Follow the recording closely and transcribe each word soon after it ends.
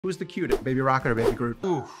Who's the cutest, Baby Rocket or Baby Groot?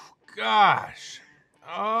 Ooh, gosh.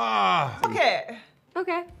 Ah. Okay.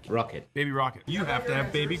 Okay. Rocket. Baby Rocket. You have to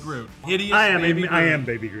have Baby Groot. Hideous I am Baby Groot.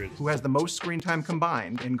 Baby Groot. Who has the most screen time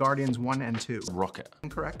combined in Guardians 1 and 2? Rocket.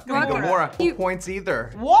 Incorrect. Rocket. Gamora. No points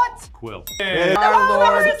either. What? Quill. Oh,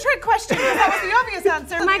 that was a trick question because that was the obvious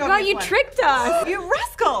answer. Oh my god, you tricked us. You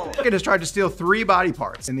rascal. Rocket has tried to steal 3 body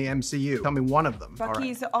parts in the MCU. Tell me one of them. All right.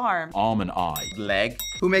 Bucky's arm. Arm and eye. Leg.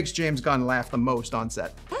 Who makes James Gunn laugh the most on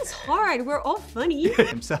set? That's hard. We're all funny.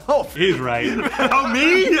 Himself. He's right. Oh,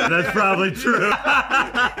 me? That's probably true.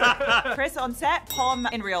 Chris on set, Palm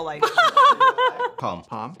in real life. Palm.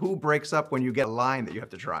 Palm. Who breaks up when you get a line that you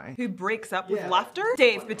have to try? Who breaks up with laughter?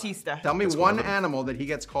 Dave Bautista. Tell me one animal that he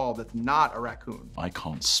gets called that's not a raccoon. I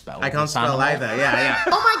can't spell. I can't this spell animal. either. Yeah, yeah.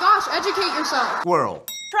 Oh my gosh, educate yourself. Squirrel.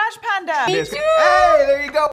 Trash Panda. Hey, there you go.